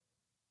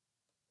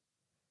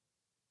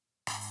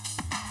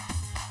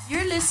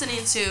You're listening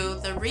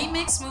to the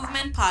Remix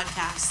Movement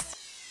Podcast.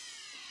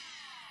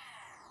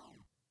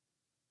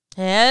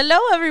 Hello,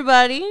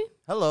 everybody.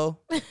 Hello.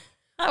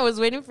 I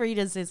was waiting for you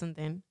to say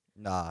something.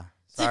 Nah,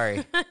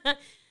 sorry.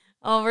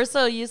 Oh, we're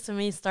so used to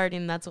me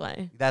starting, that's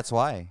why. That's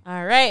why.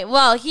 All right.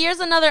 Well, here's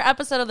another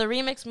episode of the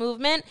Remix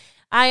Movement.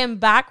 I am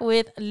back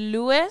with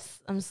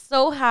Louis. I'm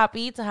so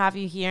happy to have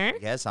you here.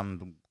 Yes,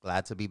 I'm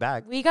glad to be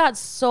back. We got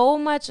so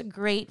much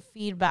great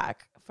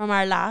feedback from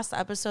our last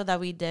episode that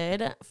we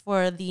did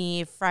for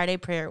the Friday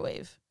Prayer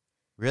Wave.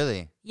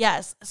 Really?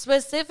 Yes,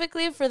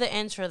 specifically for the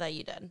intro that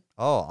you did.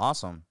 Oh,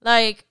 awesome.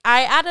 Like,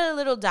 I added a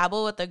little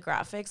dabble with the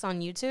graphics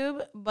on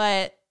YouTube,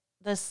 but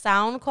the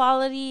sound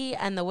quality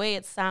and the way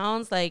it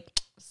sounds, like,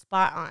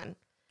 spot on.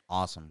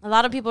 Awesome. A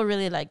lot of people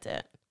really liked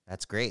it.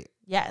 That's great.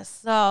 Yes.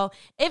 So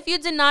if you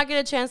did not get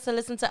a chance to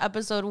listen to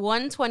episode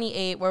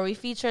 128, where we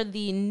featured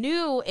the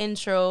new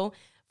intro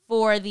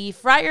for the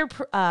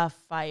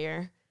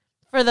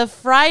for the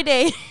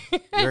Friday.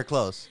 You're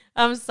close.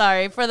 I'm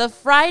sorry. For the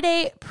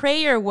Friday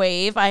Prayer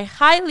Wave, I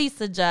highly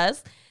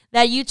suggest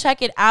that you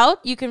check it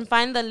out. You can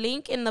find the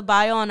link in the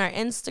bio on our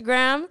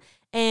Instagram,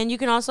 and you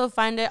can also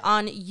find it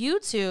on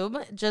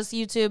YouTube. Just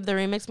YouTube, the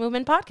Remix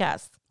Movement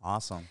Podcast.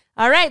 Awesome.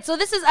 All right. So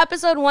this is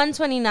episode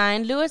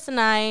 129. Louis and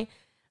I,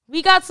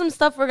 we got some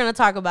stuff we're going to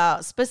talk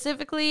about,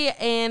 specifically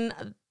in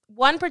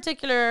one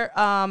particular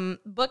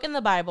book in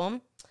the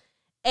Bible.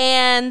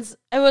 And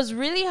it was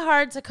really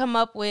hard to come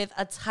up with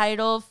a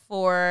title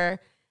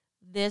for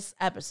this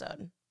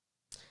episode.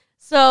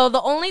 So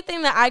the only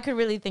thing that I could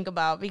really think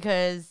about,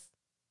 because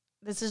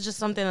this is just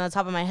something on the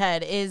top of my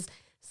head, is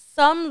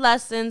some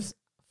lessons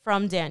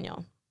from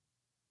Daniel.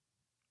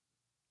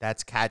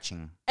 That's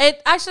catching.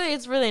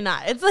 It's really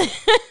not. It's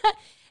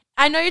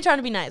I know you're trying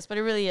to be nice, but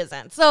it really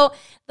isn't. So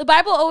the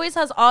Bible always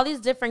has all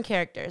these different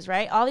characters,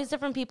 right? All these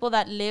different people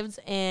that lived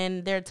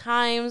in their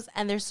times,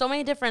 and there's so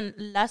many different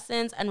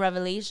lessons and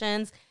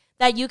revelations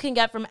that you can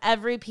get from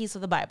every piece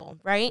of the Bible,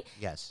 right?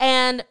 Yes.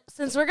 And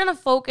since we're going to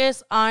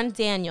focus on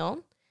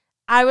Daniel,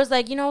 I was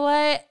like, you know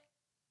what?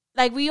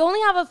 Like, we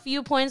only have a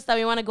few points that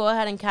we want to go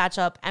ahead and catch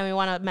up and we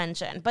want to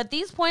mention. But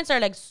these points are,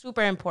 like,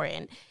 super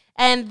important.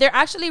 And they're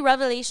actually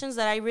revelations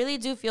that I really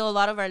do feel a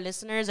lot of our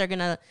listeners are going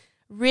to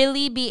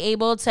really be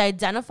able to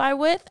identify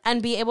with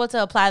and be able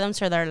to apply them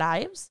to their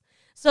lives.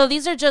 So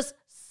these are just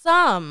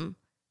some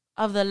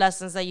of the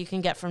lessons that you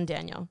can get from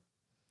Daniel.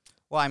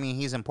 Well, I mean,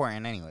 he's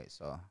important anyway,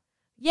 so.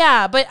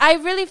 Yeah, but I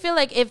really feel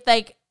like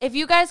if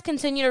you guys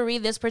continue to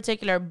read this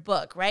particular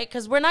book, right?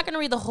 Because we're not going to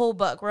read the whole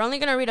book. We're only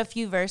going to read a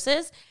few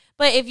verses.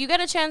 But if you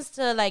get a chance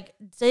to, like,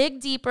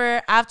 dig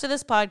deeper after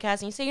this podcast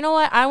and you say, you know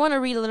what, I want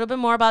to read a little bit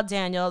more about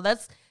Daniel.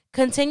 Let's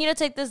continue to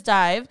take this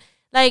dive.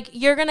 Like,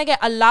 you're going to get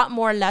a lot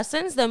more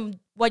lessons than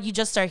what you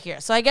just start here.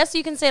 So I guess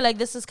you can say, like,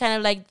 this is kind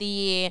of like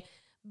the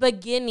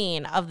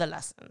beginning of the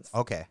lessons.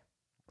 Okay.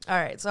 All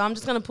right. So I'm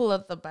just going to pull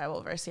up the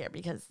Bible verse here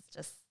because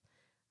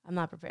I'm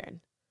not prepared.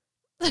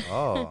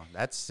 Oh,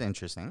 that's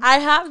interesting. I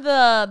have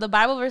the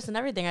Bible verse and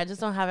everything. I just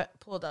don't have it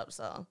pulled up.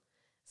 So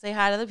say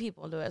hi to the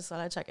people, Louis, while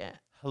I check it.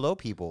 Hello,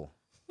 people.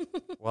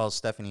 Well,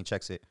 Stephanie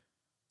checks it.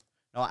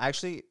 No,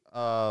 actually,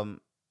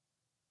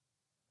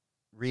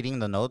 reading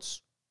the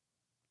notes,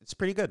 it's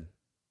pretty good.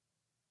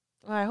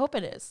 Well, I hope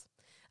it is.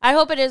 I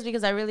hope it is,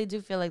 because I really do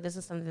feel like this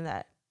is something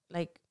that,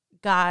 like,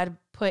 God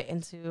put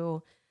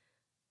into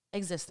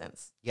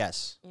existence.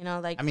 Yes. You know,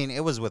 like, I mean,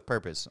 it was with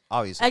purpose,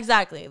 obviously.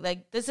 exactly.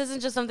 Like, this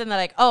isn't just something that,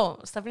 like, oh,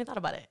 Stephanie thought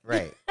about it.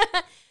 Right.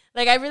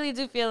 Like, I really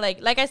do feel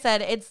like I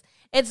said,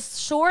 it's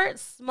short,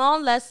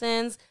 small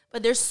lessons,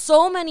 but there's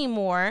so many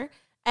more.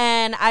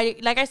 And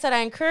like I said, I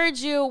encourage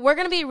you. We're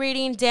going to be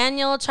reading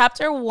Daniel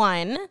chapter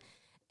 1.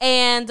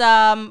 And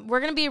we're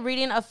going to be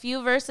reading a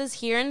few verses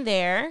here and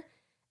there.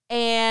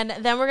 And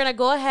then we're going to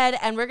go ahead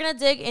and we're going to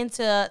dig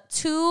into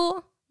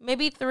 2,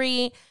 maybe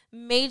 3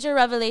 major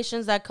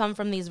revelations that come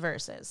from these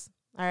verses.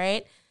 All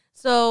right.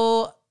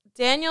 So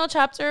Daniel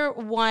chapter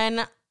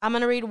 1, I'm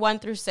going to read 1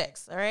 through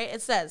 6. All right.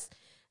 It says,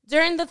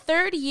 during the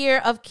 3rd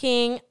year of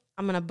King,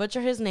 I'm going to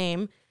butcher his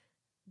name,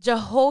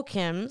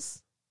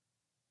 Jehoiakim's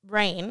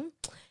reign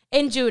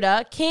in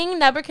Judah, King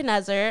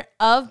Nebuchadnezzar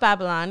of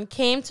Babylon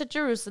came to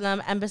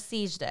Jerusalem and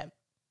besieged it.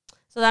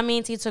 So that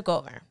means he took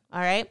over. All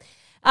right.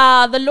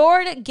 The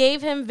Lord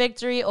gave him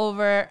victory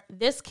over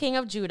this king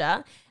of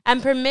Judah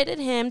and permitted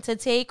him to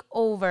take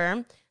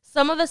over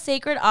some of the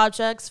sacred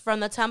objects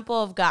from the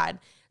temple of God.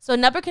 So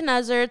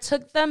Nebuchadnezzar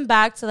took them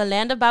back to the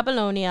land of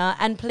Babylonia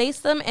and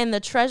placed them in the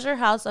treasure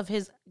house of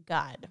his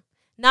God.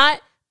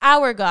 Not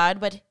our God,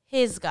 but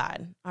his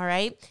God. All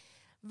right.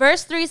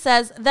 Verse 3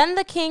 says, then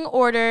the king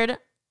ordered,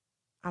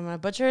 I'm going to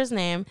butcher his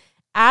name,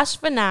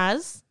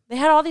 Ashpenaz. They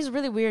had all these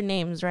really weird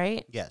names,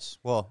 right? Yes.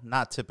 Well,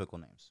 not typical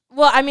names.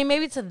 Well, I mean,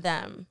 maybe to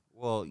them.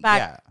 Well,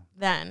 Back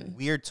then.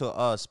 Weird to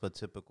us, but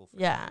typical for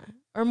them.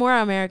 Or more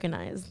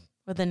Americanized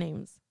with the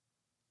names.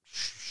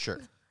 Sure.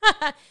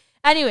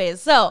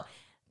 Anyways, so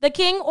the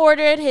king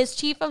ordered his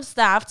chief of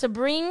staff to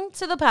bring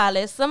to the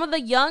palace some of the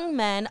young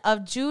men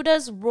of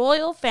Judah's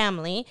royal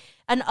family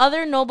and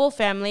other noble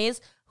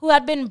families who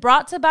had been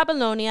brought to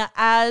Babylonia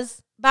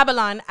as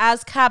Babylon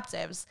as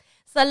captives.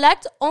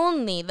 Select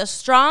only the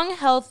strong,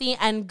 healthy,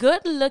 and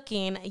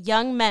good-looking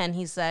young men,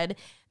 he said.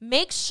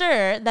 Make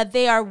sure that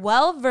they are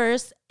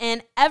well-versed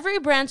in every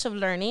branch of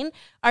learning,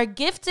 are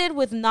gifted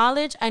with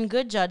knowledge and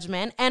good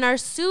judgment, and are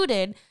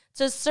suited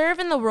to serve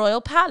in the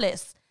royal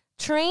palace.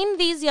 Train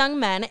these young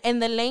men in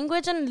the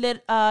language and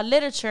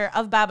literature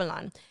of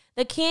Babylon.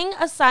 The king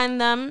assigned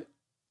them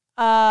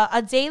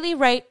a daily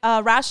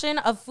ration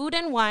of food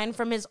and wine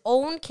from his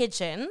own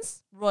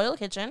kitchens, royal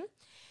kitchen,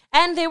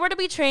 and they were to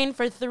be trained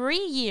for 3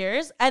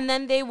 years, and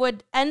then they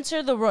would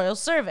enter the royal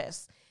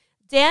service.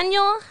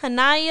 Daniel,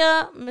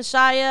 Hananiah,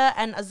 Mishael,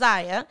 and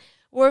Isaiah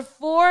were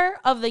 4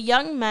 of the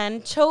young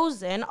men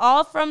chosen,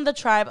 all from the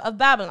tribe of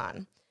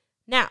Babylon.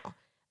 Now,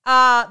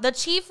 the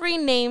chief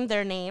renamed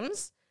their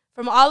names.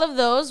 From all of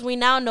those, we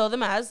now know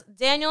them as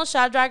Daniel,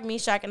 Shadrach,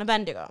 Meshach, and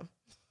Abednego.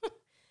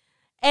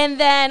 And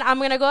then I'm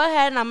going to go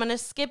ahead and I'm going to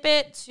skip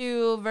it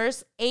to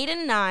verse 8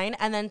 and 9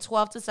 and then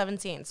 12 to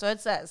 17. So it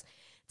says,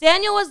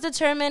 Daniel was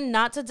determined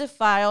not to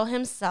defile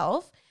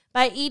himself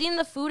by eating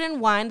the food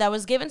and wine that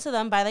was given to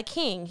them by the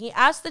king. He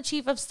asked the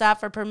chief of staff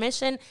for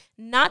permission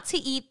not to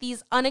eat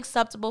these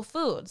unacceptable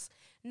foods.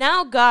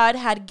 Now God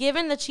had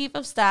given the chief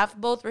of staff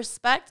both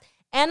respect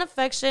and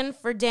affection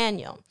for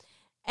Daniel.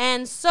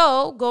 And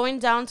so, going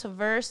down to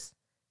verse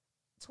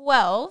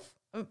 12,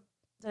 did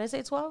I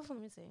say 12? Let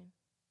me see.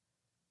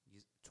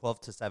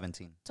 12 to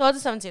 17. 12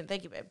 to 17.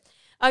 Thank you, babe.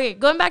 Okay,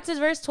 going back to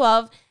verse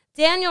 12,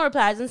 Daniel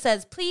replies and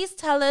says, please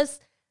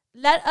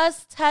let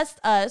us test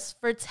us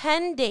for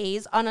 10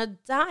 days on a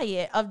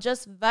diet of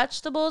just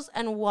vegetables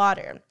and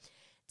water.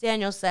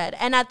 Daniel said,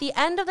 and at the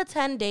end of the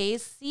 10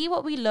 days, see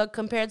what we look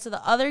compared to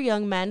the other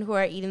young men who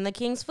are eating the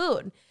king's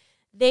food.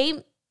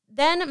 Then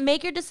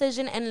make your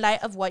decision in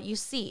light of what you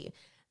see.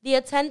 The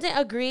attendant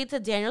agreed to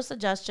Daniel's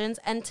suggestions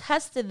and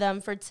tested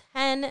them for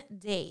 10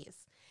 days.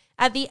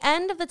 At the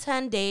end of the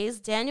 10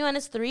 days, Daniel and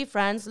his 3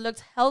 friends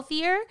looked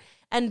healthier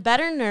and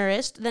better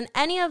nourished than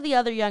any of the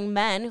other young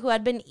men who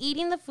had been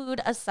eating the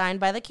food assigned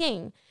by the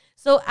king.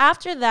 So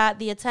after that,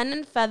 the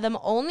attendant fed them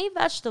only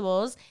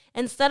vegetables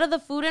instead of the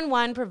food and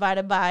wine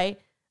provided by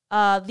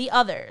the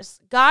others.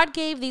 God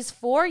gave these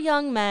 4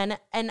 young men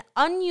an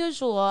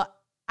unusual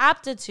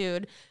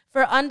aptitude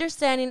for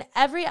understanding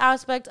every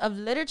aspect of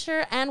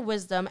literature and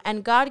wisdom,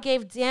 and God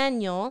gave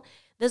Daniel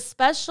the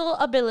special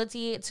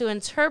ability to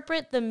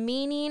interpret the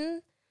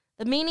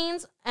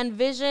meanings and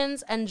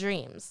visions and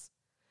dreams.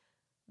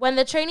 When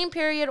the training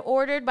period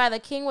ordered by the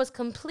king was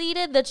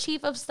completed, the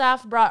chief of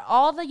staff brought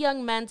all the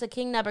young men to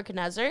King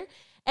Nebuchadnezzar,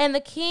 and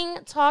the king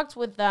talked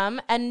with them,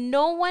 and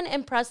no one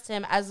impressed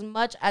him as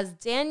much as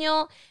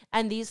Daniel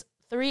and these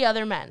 3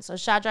 other men, so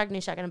Shadrach,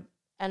 Meshach,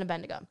 and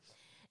Abednego.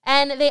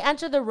 And they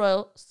entered the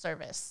royal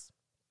service.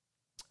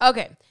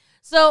 Okay.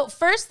 So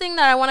first thing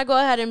that I want to go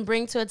ahead and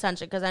bring to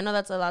attention, because I know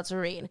that's a lot to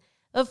read.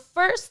 The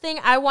first thing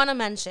I want to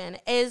mention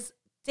is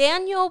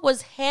Daniel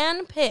was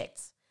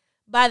handpicked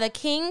by the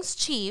king's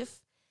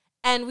chief,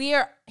 and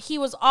he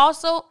was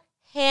also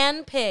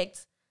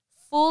handpicked,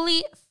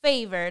 fully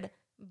favored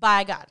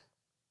by God.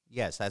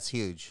 Yes, that's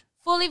huge.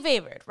 Fully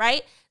favored,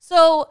 right?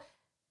 So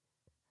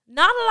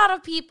not a lot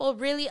of people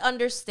really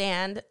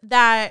understand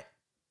that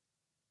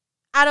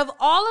out of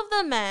all of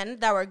the men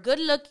that were good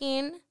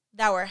looking,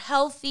 that were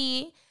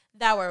healthy,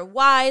 that were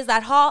wise,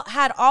 that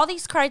had all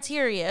these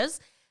criterias,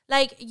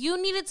 like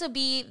you needed to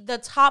be the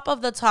top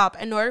of the top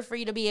in order for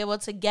you to be able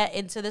to get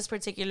into this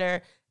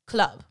particular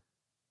club,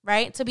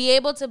 right? To be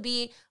able to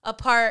be a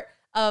part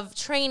of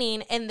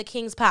training in the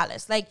king's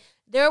palace. Like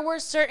there were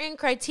certain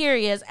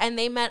criterias and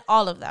they met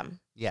all of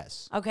them.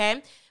 Yes.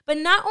 Okay. But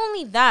not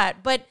only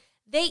that, but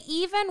they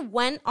even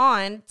went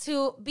on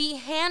to be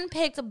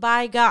handpicked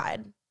by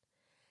God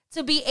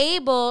to be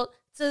able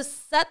to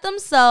set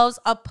themselves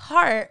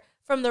apart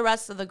from the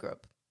rest of the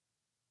group.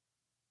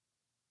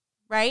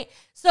 Right?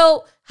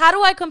 So how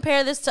do I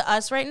compare this to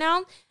us right now?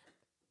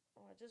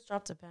 Oh, I just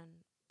dropped a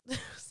pen.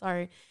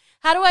 Sorry.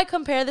 How do I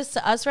compare this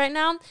to us right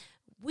now?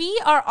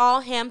 We are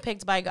all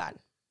handpicked by God.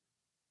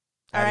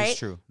 All right? That is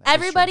true.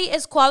 Everybody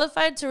is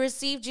qualified to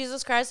receive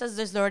Jesus Christ as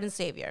their Lord and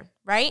Savior,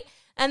 right?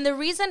 And the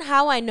reason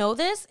how I know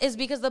this is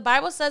because the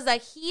Bible says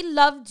that he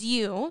loved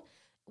you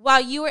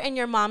while you were in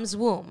your mom's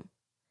womb.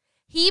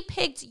 He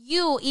picked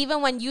you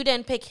even when you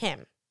didn't pick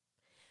him.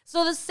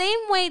 So the same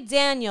way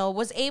Daniel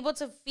was able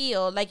to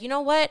feel like, you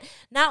know what?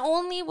 Not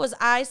only was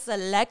I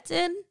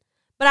selected,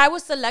 but I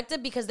was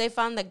selected because they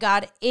found the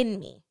God in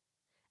me.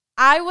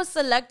 I was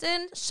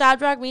selected,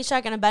 Shadrach,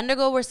 Meshach, and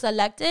Abednego were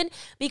selected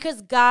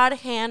because God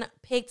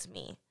handpicked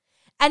me.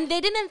 And they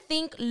didn't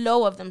think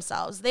low of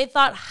themselves. They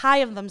thought high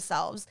of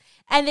themselves.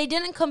 And they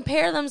didn't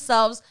compare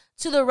themselves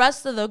to the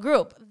rest of the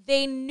group.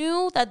 They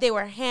knew that they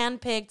were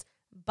handpicked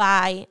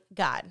by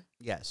God.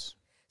 Yes.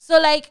 So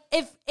like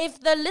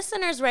if the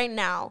listeners right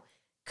now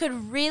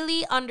could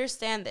really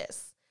understand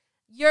this,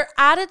 your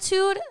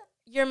attitude,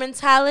 your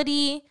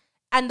mentality,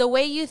 and the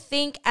way you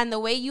think and the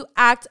way you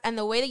act and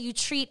the way that you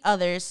treat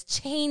others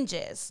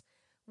changes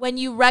when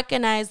you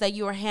recognize that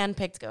you are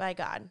handpicked by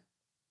God.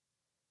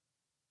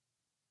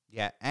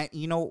 Yeah, and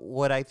you know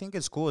what I think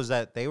is cool is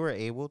that they were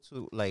able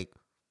to, like,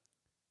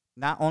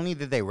 not only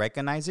did they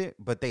recognize it,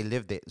 but they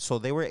lived it. So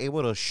they were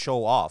able to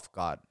show off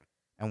God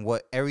and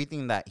what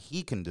everything that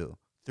He can do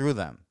through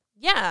them.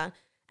 Yeah.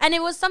 And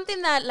it was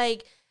something that,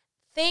 like,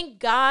 thank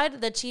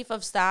God the chief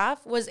of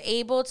staff was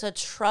able to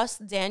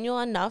trust Daniel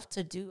enough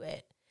to do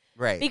it.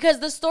 Right. Because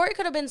the story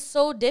could have been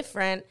so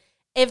different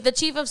if the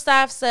chief of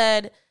staff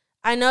said,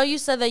 I know you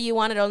said that you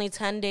wanted only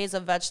 10 days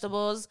of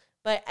vegetables,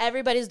 but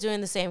everybody's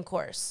doing the same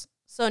course.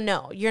 So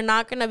no, you're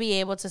not going to be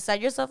able to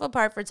set yourself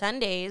apart for 10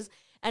 days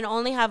and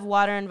only have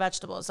water and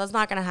vegetables. That's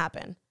not going to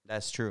happen.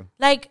 That's true.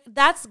 Like,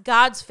 that's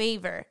God's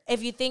favor,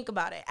 if you think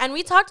about it. And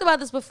we talked about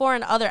this before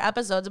in other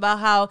episodes about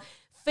how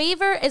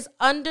favor is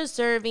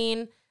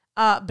undeserving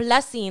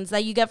blessings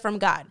that you get from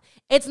God.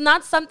 It's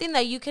not something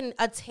that you can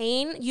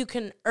attain, you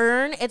can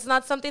earn. It's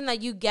not something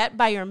that you get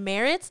by your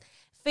merits.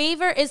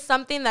 Favor is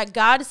something that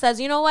God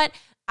says, you know what?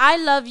 I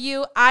love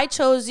you. I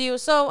chose you.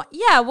 So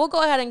yeah, we'll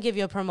go ahead and give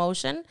you a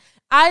promotion.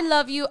 I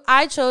love you.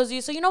 I chose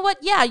you. So you know what?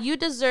 Yeah, you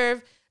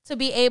deserve to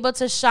be able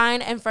to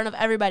shine in front of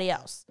everybody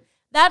else.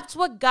 That's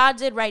what God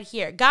did right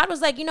here. God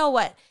was like, you know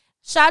what?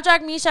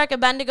 Shadrach, Meshach,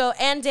 Abednego,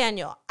 and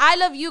Daniel, I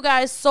love you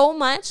guys so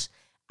much.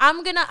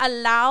 I'm going to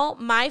allow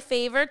my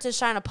favor to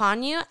shine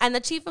upon you. And the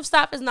chief of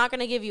staff is not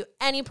going to give you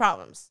any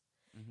problems.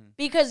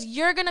 Because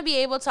you're going to be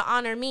able to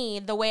honor me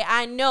the way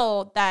I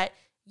know that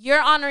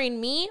you're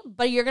honoring me,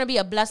 but you're going to be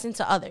a blessing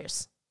to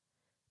others.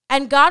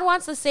 And God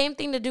wants the same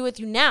thing to do with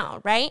you now,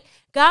 right?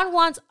 God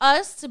wants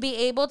us to be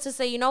able to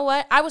say, you know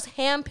what? I was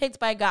handpicked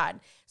by God.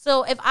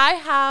 So if I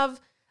have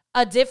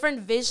a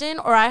different vision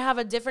or I have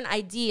a different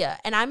idea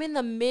and I'm in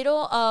the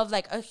middle of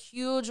like a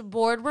huge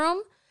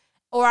boardroom,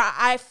 or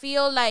I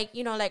feel like,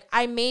 you know, like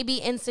I may be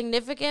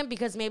insignificant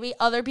because maybe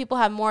other people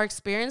have more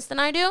experience than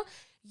I do,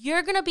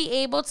 you're going to be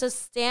able to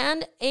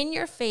stand in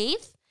your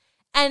faith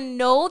and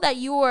know that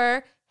you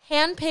were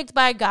handpicked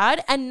by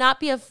God and not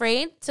be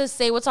afraid to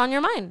say what's on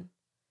your mind.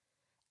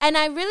 And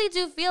I really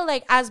do feel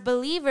like as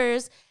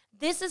believers,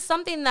 this is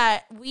something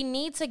that we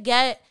need to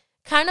get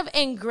kind of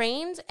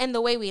ingrained in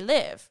the way we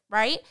live,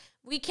 right?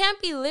 We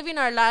can't be living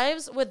our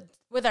lives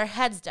with our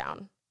heads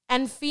down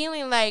and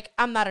feeling like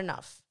I'm not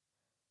enough.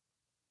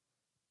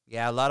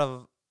 Yeah, a lot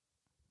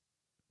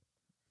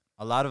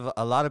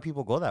of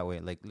people go that way,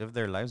 like live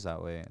their lives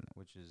that way,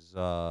 which is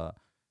I'm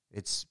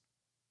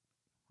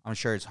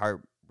sure it's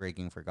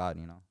heartbreaking for God,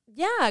 you know.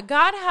 Yeah,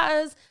 God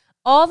has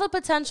all the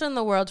potential in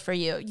the world for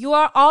you.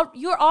 You're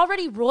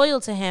already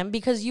royal to him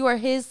because you are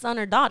his son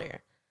or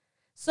daughter.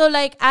 So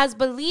like as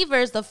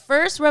believers, the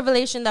first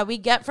revelation that we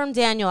get from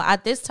Daniel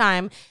at this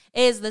time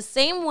is the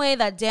same way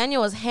that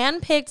Daniel was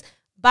handpicked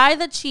by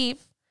the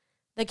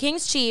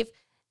king's chief.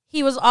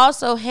 He was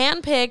also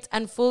handpicked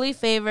and fully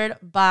favored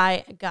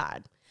by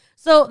God.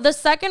 So the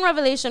second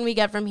revelation we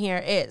get from here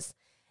is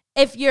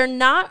if you're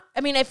not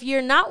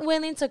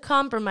willing to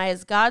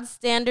compromise God's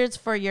standards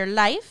for your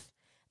life,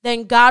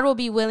 then God will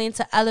be willing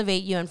to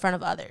elevate you in front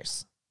of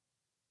others.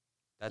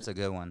 That's a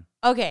good one.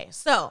 Okay,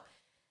 so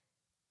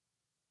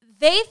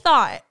they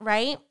thought,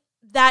 right,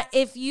 that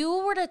if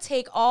you were to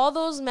take all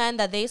those men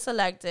that they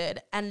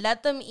selected and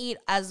let them eat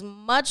as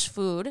much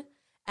food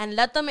and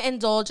let them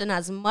indulge in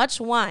as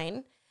much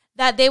wine,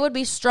 that they would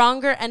be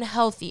stronger and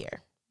healthier.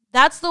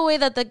 That's the way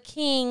that the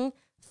king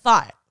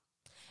thought.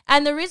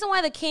 And the reason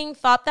why the king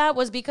thought that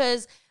was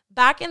because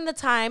back in the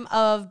time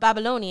of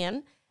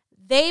Babylonian,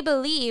 they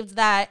believed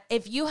that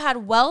if you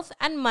had wealth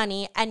and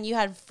money and you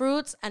had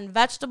fruits and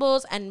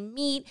vegetables and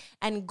meat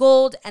and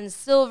gold and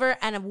silver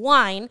and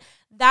wine,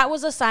 that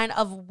was a sign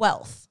of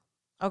wealth,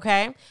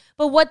 okay?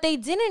 But what they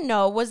didn't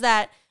know was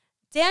that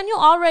Daniel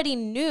already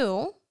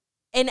knew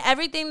in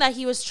everything that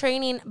he was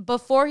training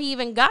before he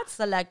even got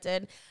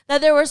selected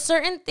that there were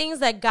certain things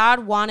that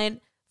God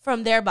wanted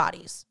from their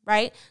bodies,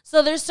 right?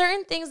 So there's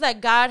certain things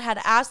that God had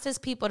asked his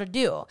people to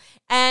do.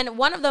 And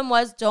one of them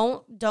was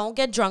don't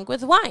get drunk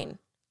with wine.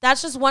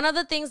 That's just one of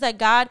the things that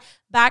God,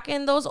 back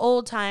in those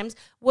old times,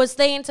 was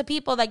saying to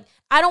people, like,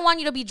 I don't want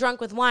you to be drunk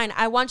with wine.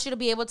 I want you to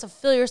be able to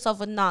fill yourself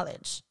with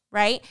knowledge,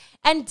 right?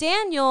 And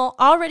Daniel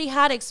already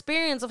had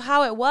experience of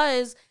how it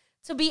was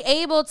to be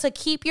able to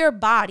keep your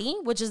body,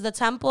 which is the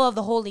temple of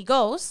the Holy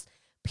Ghost,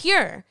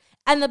 pure.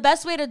 And the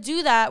best way to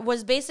do that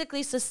was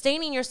basically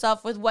sustaining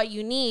yourself with what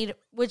you need,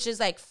 which is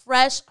like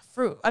fresh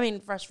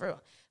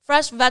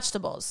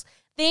vegetables,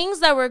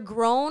 things that were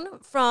grown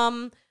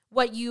from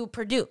what you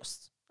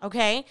produced.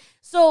 Okay,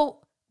 so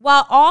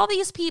while all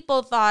these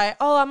people thought,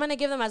 oh, I'm going to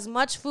give them as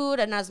much food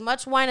and as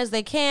much wine as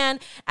they can,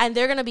 and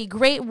they're going to be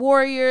great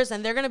warriors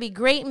and they're going to be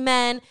great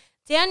men,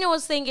 Daniel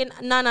was thinking,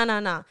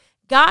 no.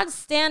 God's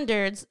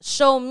standards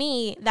show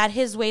me that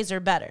his ways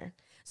are better.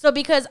 So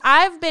because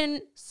I've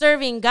been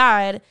serving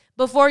God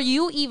before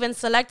you even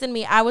selected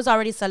me, I was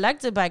already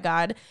selected by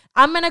God.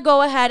 I'm going to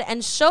go ahead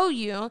and show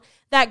you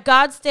that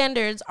God's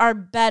standards are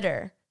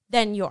better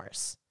than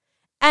yours.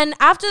 And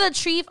after the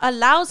chief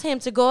allows him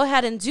to go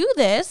ahead and do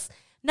this,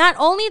 not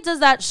only does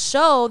that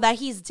show that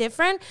he's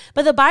different,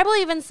 but the Bible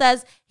even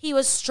says he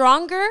was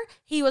stronger,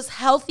 he was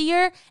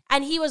healthier,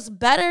 and he was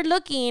better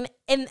looking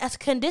in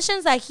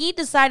conditions that he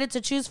decided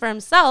to choose for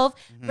himself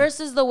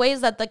versus the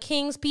ways that the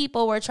king's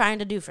people were trying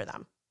to do for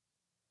them.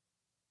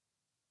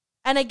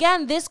 And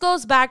again, this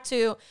goes back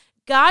to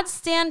God's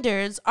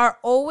standards are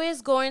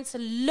always going to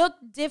look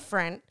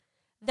different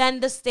than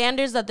the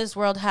standards that this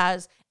world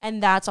has,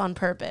 and that's on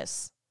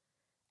purpose.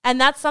 And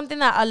that's something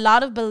that a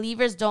lot of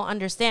believers don't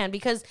understand,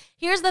 because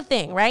here's the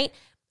thing, right?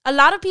 A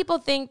lot of people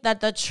think that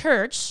the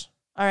church,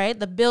 all right,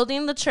 the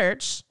building, the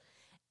church,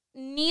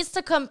 needs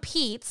to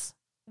compete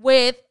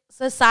with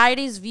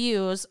society's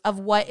views of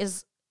what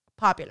is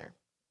popular.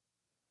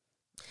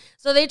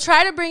 So they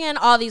try to bring in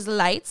all these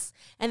lights,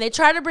 and they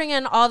try to bring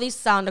in all these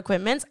sound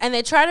equipments, and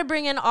they try to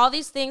bring in all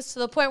these things to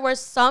the point where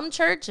some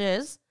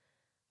churches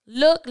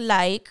look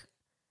like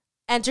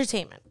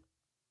entertainment.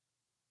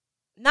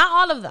 Not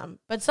all of them,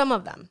 but some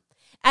of them.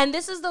 And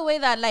this is the way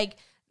that, like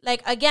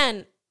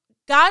again,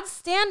 God's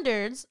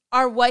standards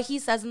are what he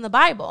says in the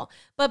Bible.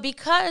 But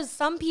because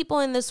some people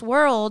in this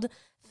world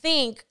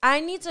think I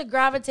need to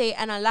gravitate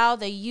and allow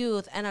the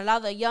youth and allow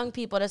the young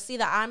people to see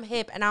that I'm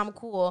hip and I'm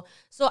cool,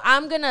 so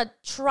I'm going to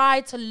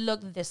try to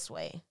look this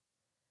way.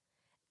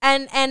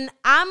 And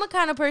I'm a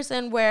kind of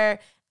person where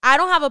I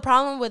don't have a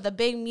problem with the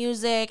big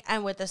music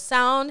and with the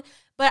sound,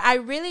 but I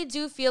really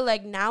do feel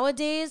like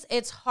nowadays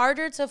it's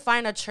harder to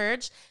find a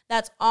church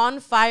that's on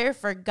fire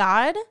for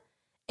God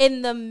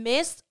in the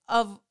midst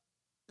of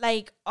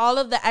like all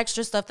of the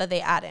extra stuff that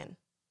they add in.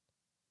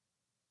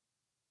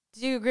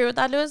 Do you agree with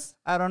that, Luis?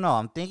 I don't know.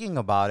 I'm thinking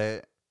about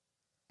it,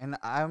 and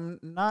I'm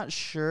not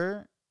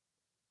sure.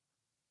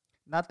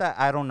 Not that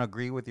I don't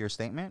agree with your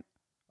statement.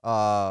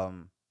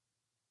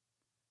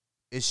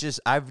 It's just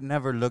I've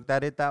never looked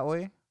at it that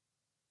way.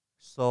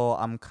 So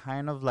I'm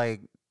kind of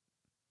like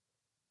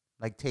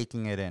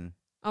taking it in.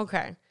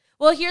 Okay.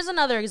 Well, here's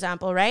another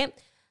example, right?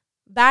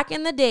 Back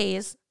in the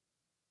days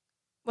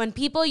when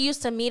people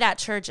used to meet at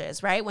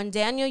churches, right? When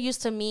Daniel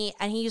used to meet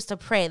and he used to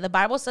pray, the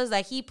Bible says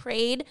that he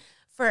prayed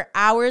for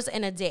hours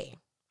in a day,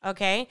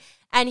 okay?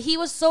 And he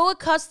was so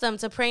accustomed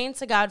to praying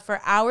to God for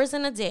hours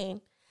in a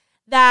day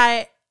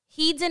that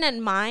he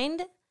didn't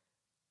mind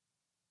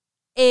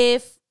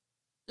if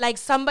like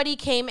somebody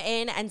came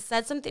in and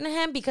said something to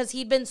him, because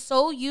he'd been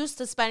so used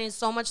to spending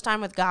so much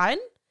time with God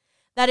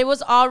that it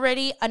was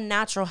already a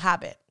natural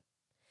habit.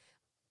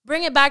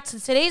 Bring it back to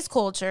today's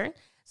culture.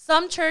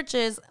 Some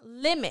churches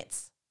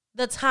limit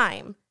the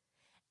time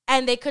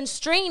and they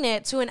constrain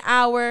it to an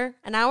hour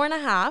and a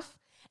half.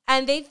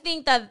 And they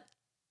think that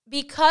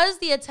because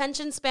the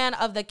attention span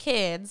of the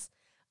kids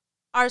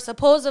are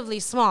supposedly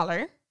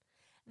smaller,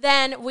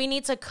 then we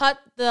need to cut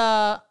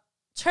the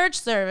church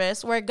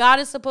service where God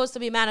is supposed to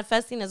be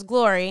manifesting his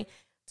glory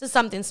to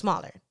something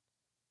smaller.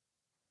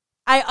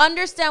 I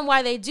understand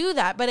why they do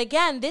that. But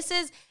again, this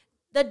is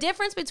the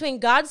difference between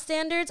God's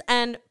standards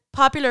and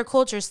popular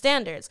culture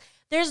standards.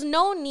 There's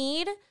no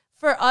need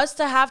for us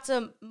to have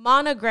to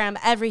monogram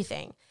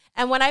everything.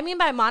 And what I mean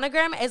by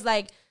monogram is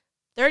like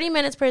 30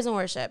 minutes praise and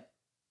worship,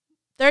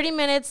 30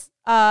 minutes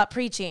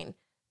preaching,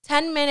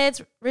 10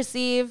 minutes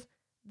receive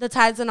the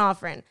tithes and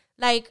offering.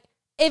 Like,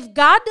 if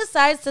God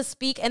decides to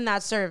speak in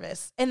that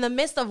service in the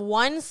midst of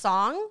one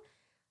song,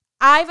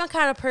 I'm a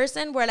kind of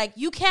person where like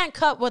you can't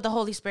cut what the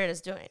Holy Spirit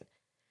is doing.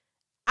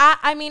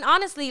 I mean,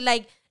 honestly,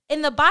 like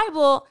in the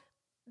Bible,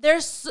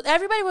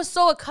 everybody was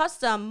so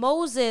accustomed.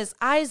 Moses,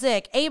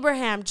 Isaac,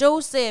 Abraham,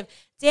 Joseph,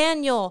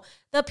 Daniel,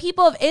 the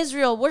people of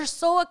Israel were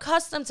so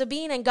accustomed to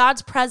being in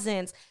God's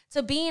presence,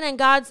 to being in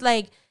God's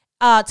like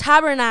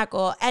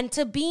tabernacle, and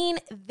to being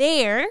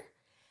there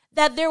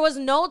that there was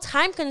no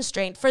time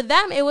constraint. For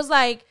them, it was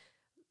like,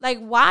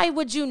 why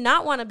would you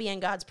not want to be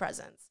in God's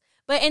presence?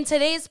 But in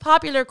today's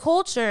popular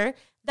culture,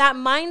 that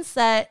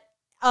mindset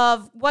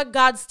of what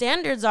God's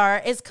standards are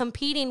is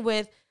competing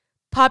with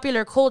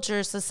popular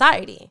culture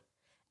society.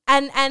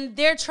 And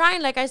they're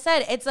trying, like I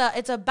said, it's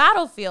a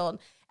battlefield.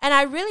 And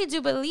I really do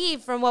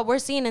believe from what we're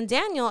seeing in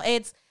Daniel,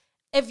 it's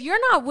if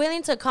you're not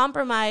willing to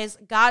compromise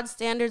God's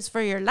standards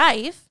for your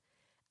life,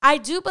 I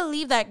do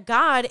believe that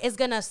God is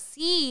going to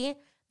see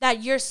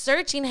that you're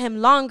searching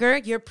him longer,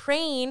 you're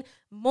praying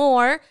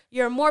more,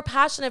 you're more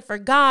passionate for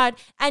God.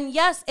 And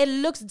yes, it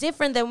looks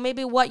different than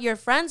maybe what your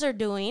friends are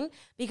doing,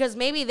 because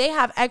maybe they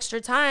have extra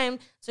time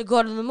to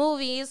go to the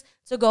movies,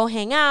 to go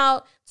hang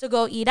out, to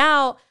go eat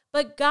out.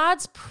 But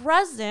God's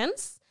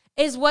presence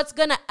is what's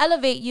going to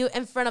elevate you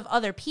in front of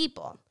other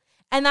people.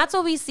 And that's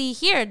what we see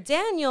here.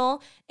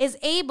 Daniel is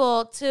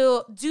able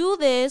to do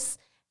this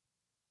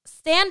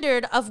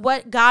standard of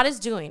what God is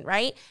doing,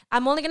 right?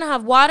 I'm only going to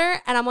have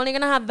water and I'm only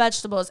going to have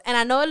vegetables. And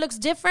I know it looks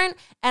different,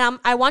 and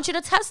I want you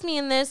to test me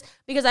in this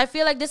because I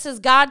feel like this is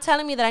God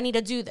telling me that I need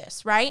to do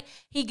this, right?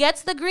 He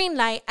gets the green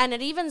light, and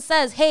it even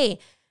says, hey,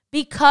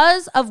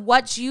 because of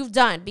what you've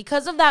done,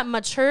 because of that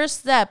mature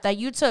step that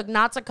you took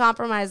not to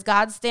compromise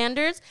God's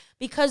standards,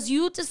 because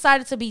you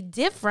decided to be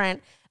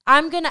different,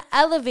 I'm going to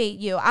elevate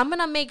you. I'm going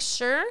to make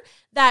sure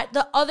that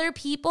the other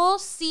people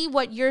see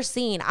what you're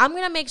seeing. I'm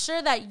going to make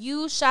sure that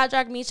you,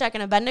 Shadrach, Meshach,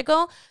 and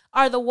Abednego,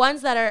 are the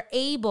ones that are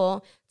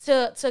able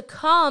to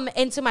come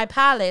into my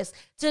palace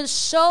to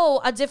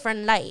show a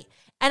different light.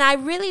 And I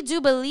really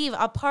do believe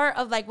a part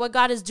of like what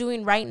God is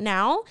doing right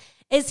now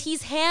is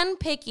he's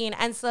handpicking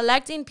and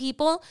selecting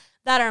people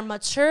that are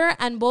mature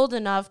and bold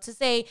enough to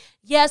say,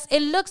 yes,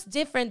 it looks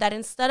different that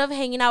instead of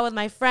hanging out with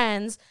my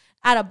friends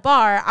at a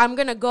bar, I'm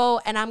going to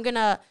go and I'm going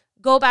to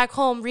go back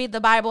home, read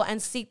the Bible,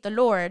 and seek the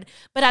Lord.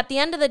 But at the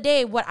end of the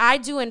day, what I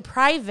do in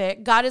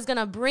private, God is going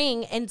to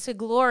bring into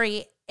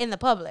glory in the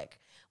public.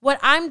 What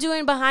I'm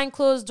doing behind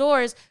closed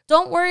doors,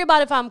 don't worry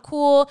about if I'm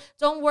cool.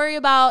 Don't worry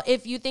about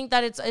if you think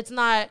that it's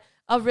not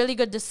a really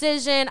good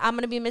decision. I'm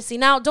going to be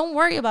missing out. Don't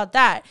worry about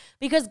that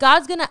because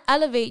God's going to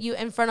elevate you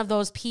in front of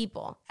those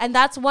people. And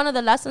that's one of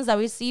the lessons that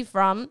we see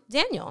from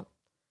Daniel.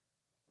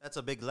 That's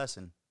a big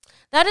lesson.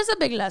 That is a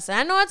big lesson.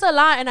 I know it's a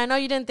lot, and I know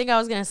you didn't think I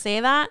was going to say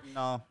that.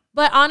 No.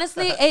 But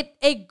honestly,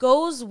 it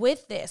goes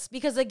with this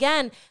because,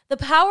 again, the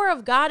power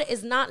of God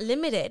is not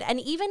limited.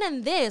 And even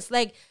in this,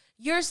 like,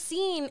 you're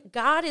seeing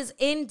God is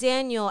in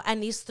Daniel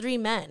and these three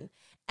men.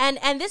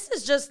 And this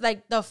is just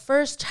like the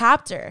first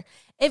chapter.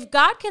 If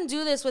God can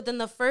do this within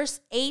the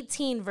first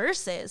 18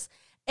 verses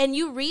and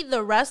you read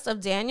the rest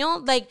of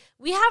Daniel, like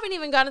we haven't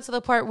even gotten to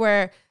the part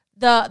where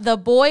the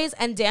boys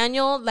and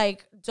Daniel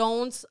like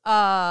don't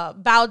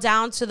bow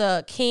down to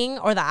the king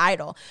or the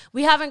idol.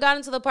 We haven't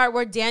gotten to the part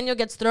where Daniel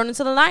gets thrown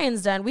into the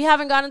lion's den. We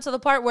haven't gotten to the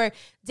part where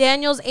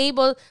Daniel's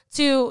able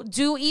to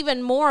do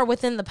even more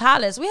within the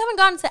palace. We haven't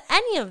gotten to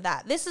any of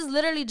that. This is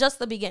literally just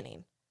the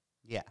beginning.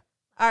 Yeah.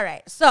 All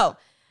right. So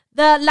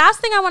the last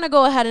thing I want to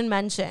go ahead and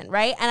mention,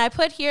 right? And I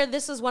put here,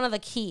 this is one of the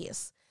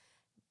keys.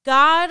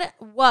 God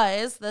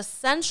was the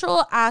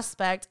central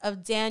aspect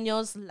of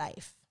Daniel's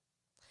life.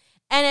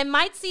 And it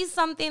might see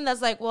something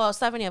that's like, well,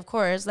 Stephanie, of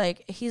course,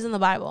 like he's in the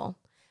Bible.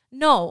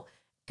 No,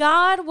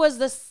 God was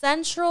the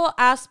central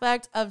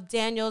aspect of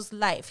Daniel's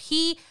life.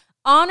 He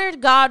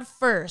honored God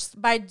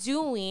first by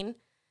doing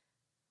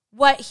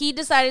what he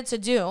decided to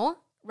do,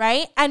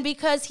 right? And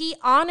because he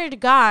honored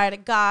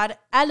God, God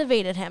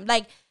elevated him.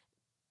 Like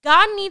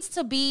God needs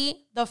to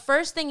be the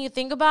first thing you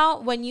think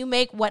about when you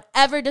make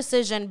whatever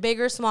decision, big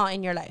or small,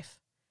 in your life.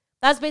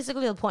 That's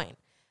basically the point.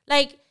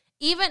 Like,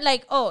 even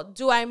like, oh,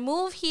 do I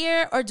move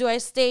here or do I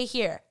stay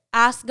here?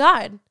 Ask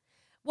God.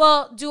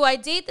 Well, do I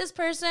date this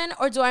person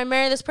or do I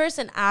marry this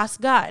person?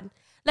 Ask God.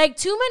 Like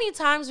too many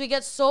times we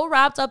get so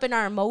wrapped up in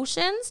our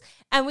emotions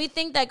and we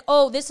think like,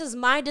 oh, this is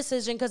my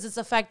decision because it's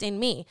affecting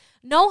me.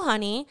 No,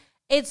 honey,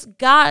 it's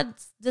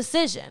God's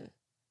decision.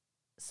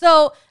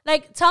 So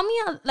like, tell me,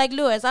 like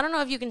Lewis, I don't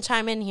know if you can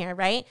chime in here,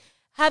 right?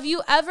 Have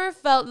you ever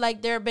felt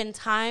like there have been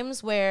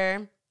times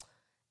where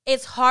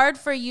it's hard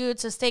for you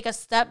to take a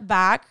step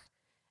back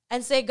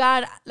and say,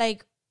 God,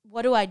 like,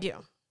 what do I do?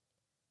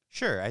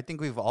 Sure. I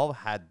think we've all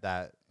had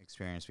that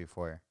experience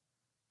before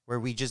where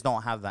we just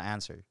don't have the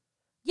answer.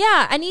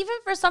 Yeah. And even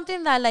for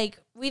something that like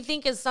we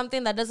think is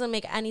something that doesn't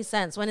make any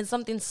sense, when it's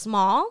something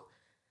small,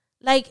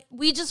 like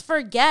we just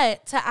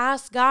forget to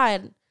ask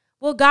God,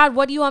 well, God,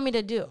 what do you want me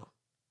to do?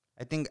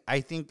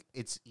 I think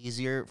it's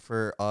easier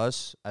for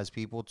us as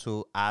people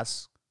to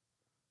ask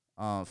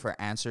for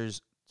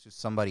answers to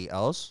somebody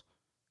else,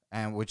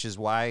 and which is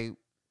why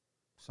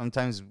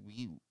sometimes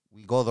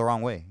we go the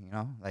wrong way, you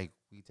know? Like,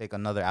 we take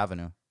another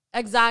avenue.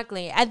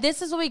 Exactly. And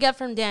this is what we get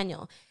from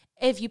Daniel.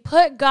 If you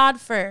put God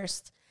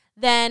first,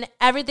 then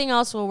everything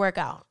else will work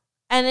out.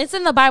 And it's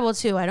in the Bible,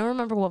 too. I don't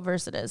remember what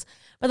verse it is.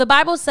 But the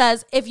Bible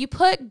says, if you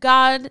put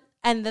God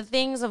and the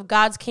things of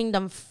God's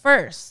kingdom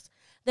first,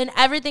 then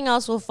everything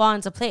else will fall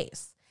into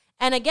place.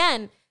 And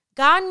again,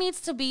 God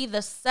needs to be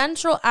the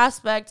central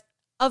aspect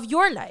of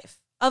your life,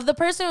 of the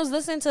person who's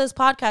listening to this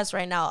podcast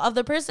right now, of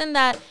the person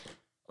that...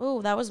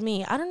 Oh, that was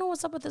me. I don't know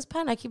what's up with this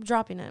pen. I keep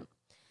dropping it.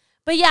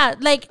 But yeah,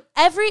 like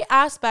every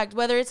aspect,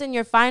 whether it's in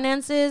your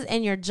finances,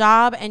 in your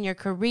job, in your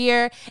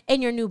career,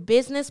 in your new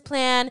business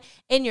plan,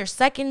 in your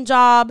second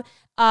job,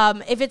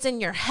 if it's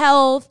in your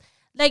health,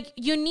 like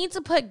you need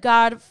to put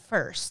God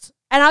first.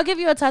 And I'll give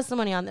you a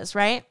testimony on this,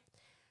 right?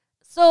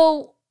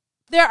 So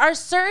there are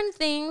certain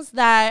things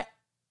that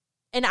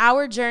in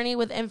our journey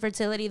with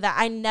infertility that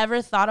I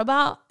never thought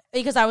about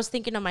because I was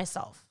thinking of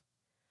myself.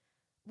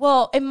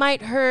 Well, it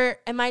might hurt.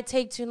 It might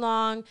take too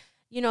long.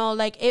 You know,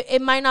 like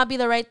it might not be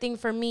the right thing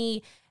for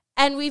me.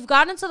 And we've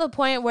gotten to the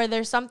point where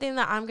there's something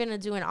that I'm going to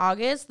do in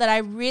August that I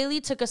really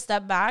took a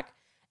step back.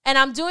 And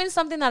I'm doing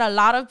something that a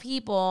lot of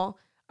people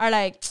are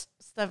like,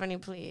 Stephanie,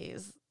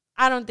 please.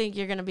 I don't think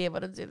you're going to be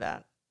able to do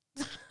that.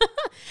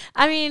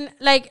 I mean,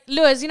 like,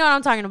 Lewis, you know what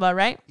I'm talking about,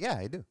 right? Yeah,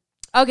 I do.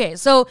 Okay,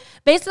 so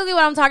basically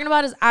what I'm talking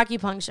about is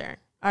acupuncture,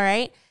 all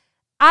right?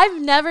 I've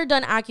never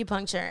done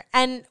acupuncture.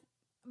 And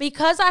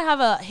because I have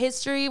a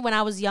history when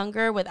I was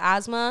younger with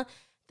asthma,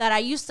 that I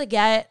used to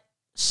get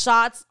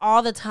shots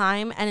all the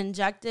time and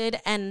injected,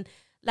 and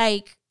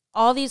like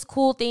all these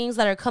cool things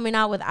that are coming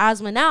out with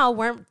asthma now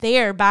weren't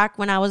there back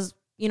when I was,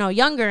 you know,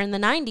 younger in the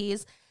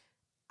 90s.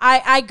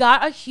 I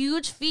got a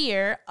huge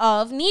fear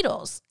of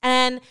needles.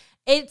 And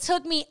it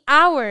took me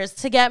hours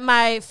to get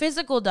my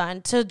physical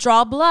done, to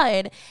draw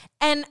blood.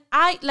 And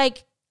I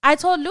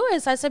told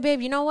Lewis, I said,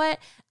 babe, you know what?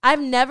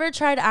 I've never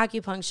tried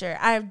acupuncture.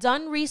 I've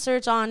done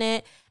research on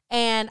it,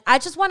 and I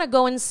just want to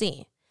go and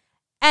see.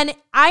 And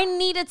I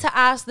needed to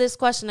ask this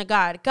question to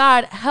God.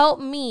 God, help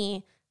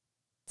me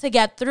to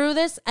get through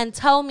this and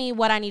tell me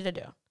what I need to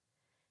do.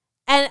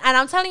 And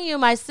I'm telling you,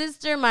 my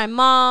sister, my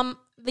mom,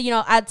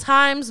 at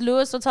times,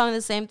 Lewis will tell me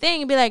the same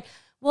thing and be like,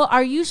 well,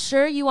 are you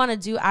sure you want to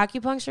do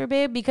acupuncture,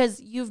 babe?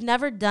 Because you've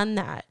never done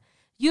that.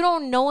 You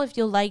don't know if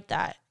you'll like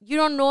that. You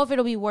don't know if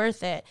it'll be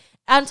worth it.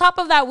 On top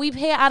of that, we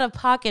pay out of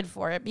pocket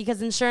for it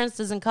because insurance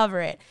doesn't cover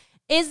it.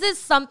 Is this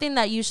something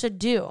that you should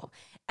do?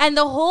 And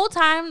the whole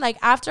time,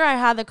 after I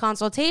had the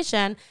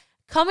consultation,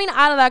 coming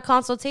out of that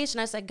consultation,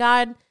 I said,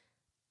 God,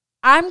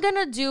 I'm going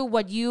to do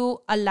what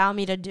you allow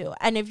me to do.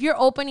 And if you're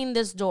opening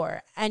this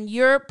door and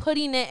you're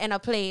putting it in a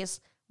place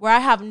where I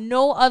have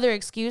no other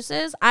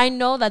excuses, I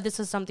know that this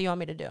is something you want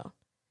me to do.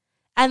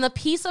 And the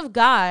peace of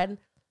God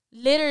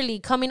literally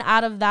coming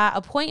out of that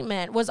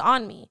appointment was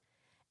on me.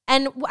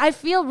 And I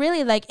feel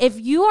really like if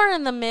you are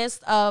in the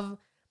midst of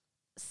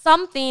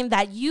something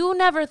that you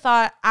never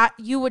thought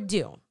you would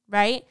do,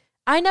 right?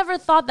 I never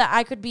thought that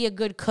I could be a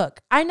good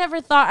cook. I never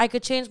thought I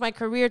could change my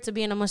career to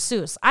being a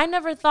masseuse. I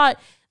never thought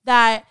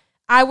that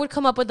I would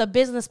come up with a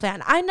business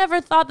plan. I never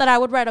thought that I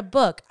would write a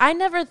book. I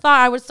never thought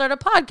I would start a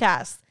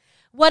podcast.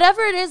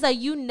 Whatever it is that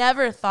you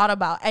never thought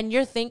about and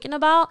you're thinking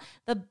about,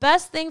 the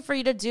best thing for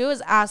you to do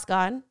is ask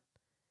God.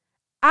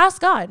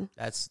 Ask God.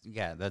 That's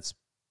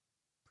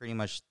pretty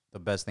much the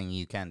best thing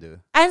you can do.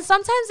 And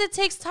sometimes it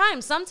takes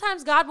time.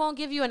 Sometimes God won't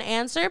give you an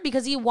answer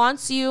because he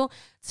wants you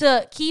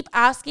to keep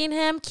asking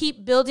him,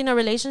 keep building a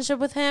relationship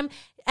with him.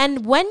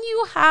 And when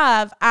you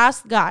have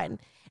asked God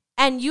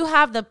and you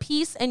have the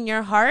peace in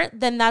your heart,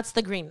 then that's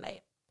the green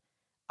light.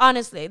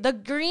 Honestly, the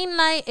green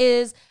light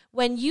is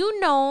when you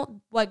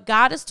know what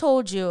God has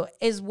told you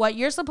is what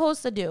you're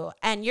supposed to do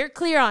and you're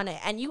clear on it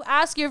and you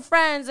ask your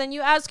friends and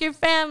you ask your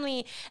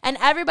family and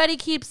everybody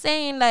keeps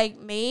saying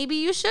maybe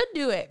you should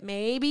do it.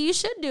 Maybe you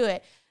should do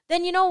it.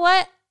 Then you know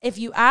what? If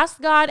you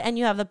ask God and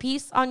you have the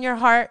peace on your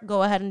heart,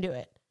 go ahead and do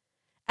it.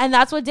 And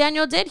that's what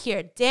Daniel did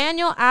here.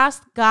 Daniel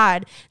asked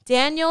God.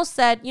 Daniel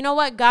said, you know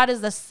what? God is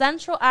the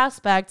central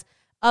aspect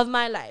of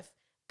my life.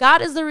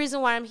 God is the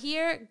reason why I'm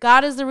here.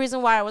 God is the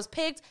reason why I was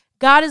picked.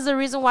 God is the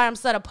reason why I'm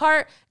set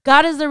apart.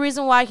 God is the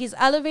reason why he's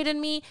elevated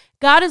me.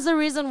 God is the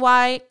reason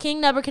why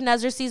King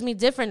Nebuchadnezzar sees me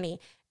differently.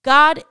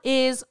 God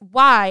is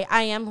why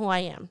I am who I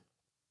am.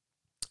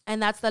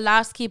 And that's the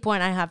last key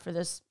point I have for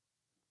this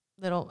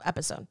little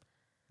episode.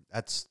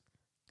 That's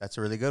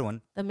a really good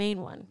one. The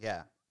main one.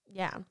 Yeah.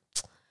 Yeah.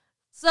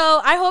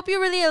 So I hope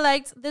you really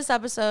liked this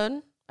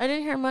episode. I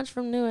didn't hear much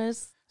from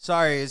Lewis.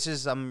 Sorry, it's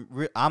just I'm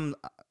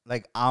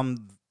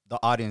the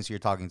audience you're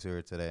talking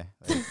to today.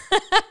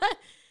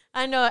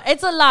 I know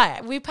it's a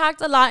lot. We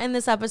packed a lot in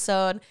this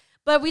episode,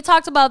 but we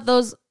talked about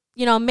those,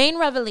 main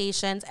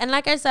revelations. And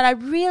like I said, I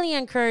really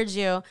encourage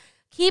you,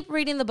 keep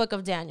reading the book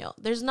of Daniel.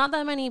 There's not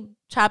that many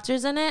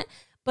chapters in it,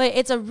 but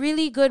it's a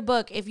really good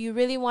book if you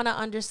really want to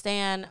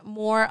understand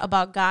more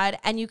about God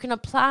and you can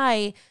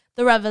apply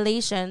the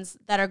revelations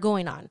that are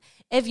going on.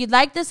 If you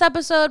like this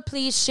episode,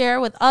 please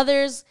share with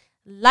others,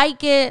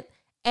 like it,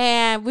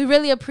 and we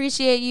really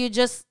appreciate you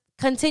just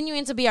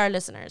continuing to be our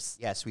listeners.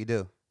 Yes, we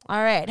do.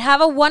 All right.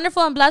 Have a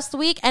wonderful and blessed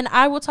week, and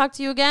I will talk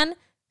to you again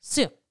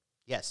soon.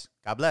 Yes.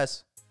 God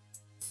bless.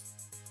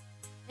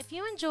 If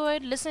you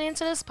enjoyed listening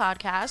to this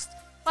podcast,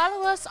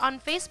 follow us on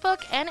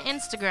Facebook and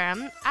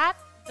Instagram at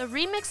The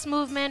Remix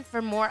Movement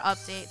for more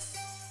updates.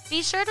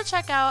 Be sure to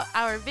check out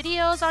our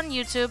videos on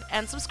YouTube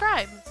and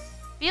subscribe.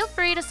 Feel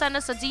free to send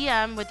us a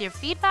DM with your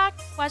feedback,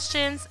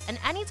 questions, and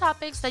any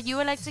topics that you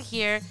would like to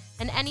hear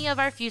in any of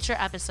our future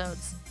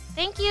episodes.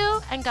 Thank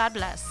you, and God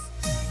bless.